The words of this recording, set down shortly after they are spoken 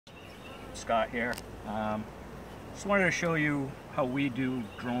Scott here. Just wanted to show you how we do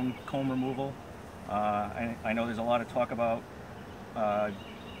drone comb removal. I know there's a lot of talk about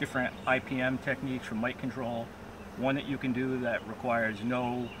different IPM techniques for mite control. One that you can do that requires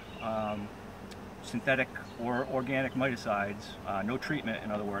no synthetic or organic miticides, no treatment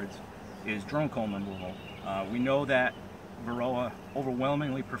in other words, is drone comb removal. We know that varroa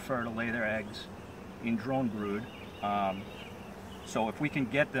overwhelmingly prefer to lay their eggs in drone brood. So if we can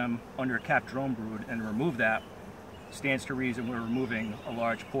get them under a capped drone brood and remove that, stands to reason we're removing a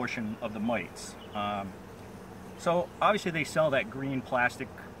large portion of the mites. So obviously they sell that green plastic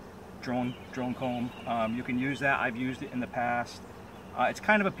drone comb. You can use that. I've used it in the past. It's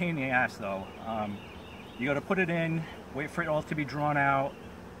kind of a pain in the ass though. You got to put it in, wait for it all to be drawn out,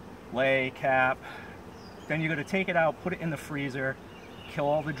 lay, cap. Then you got to take it out, put it in the freezer, kill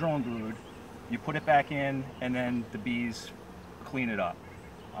all the drone brood. You put it back in, and then the bees clean it up.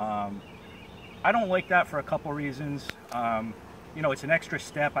 I don't like that for a couple reasons. You know, it's an extra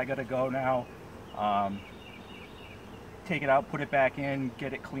step. I got to go now, take it out, put it back in,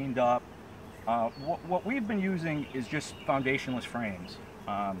 get it cleaned up. What we've been using is just foundationless frames.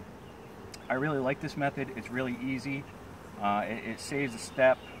 I really like this method. It's really easy. It saves a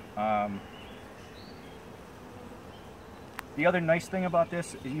step. The other nice thing about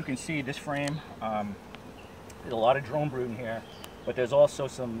this is you can see this frame, there's a lot of drone brood in here, but there's also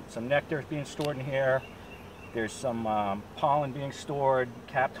some nectar being stored in here. There's some pollen being stored,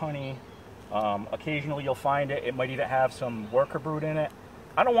 capped honey. Occasionally you'll find it. It might even have some worker brood in it.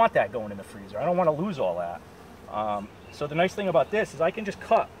 I don't want that going in the freezer. I don't want to lose all that. So the nice thing about this is I can just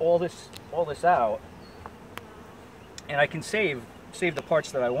cut all this out, and I can save the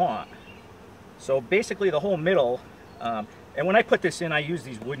parts that I want. So basically the whole middle. And when I put this in, I use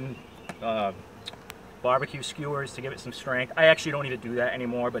these wooden barbecue skewers to give it some strength. I actually don't even do that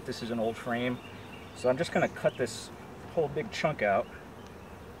anymore, but this is an old frame. So I'm just going to cut this whole big chunk out.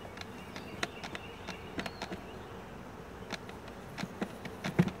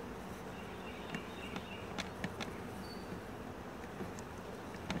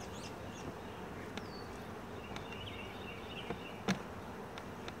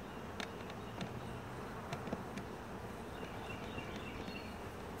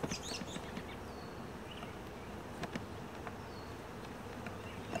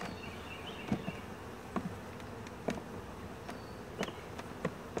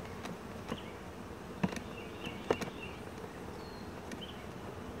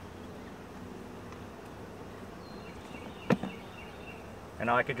 And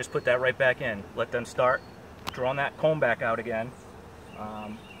now I could just put that right back in, let them start drawing that comb back out again.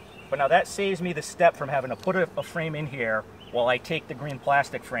 But now that saves me the step from having to put a frame in here while I take the green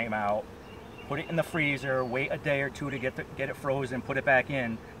plastic frame out, put it in the freezer, wait a day or two to get it frozen, put it back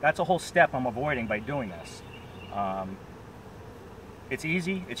in. That's a whole step I'm avoiding by doing this. It's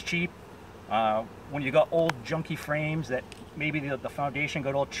easy, it's cheap. When you got old junky frames that maybe the foundation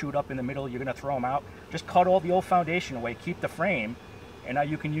got all chewed up in the middle, you're gonna throw them out. Just cut all the old foundation away, keep the frame, and now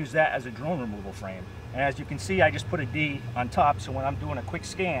you can use that as a drone removal frame. And as you can see, I just put a D on top, so when I'm doing a quick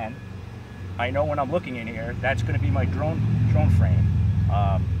scan, I know when I'm looking in here, that's gonna be my drone frame.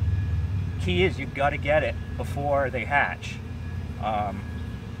 Key is you've gotta get it before they hatch.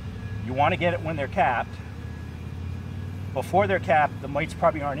 You wanna get it when they're capped. Before they're capped, the mites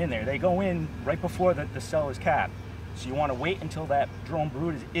probably aren't in there. They go in right before the cell is capped. So you wanna wait until that drone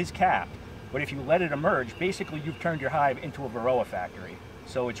brood is capped. But if you let it emerge, basically you've turned your hive into a varroa factory.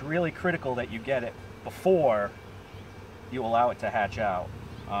 So it's really critical that you get it before you allow it to hatch out.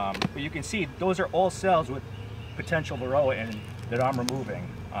 But you can see those are all cells with potential varroa in that I'm removing.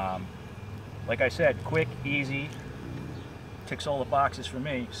 Like I said, quick, easy, ticks all the boxes for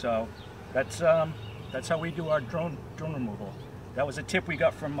me. So that's how we do our drone removal. That was a tip we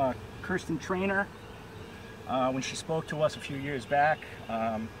got from Kirsten Trainer when she spoke to us a few years back.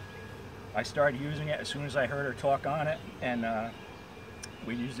 I started using it as soon as I heard her talk on it, and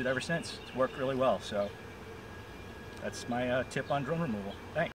we used it ever since. It's worked really well, so that's my tip on drone removal. Thanks.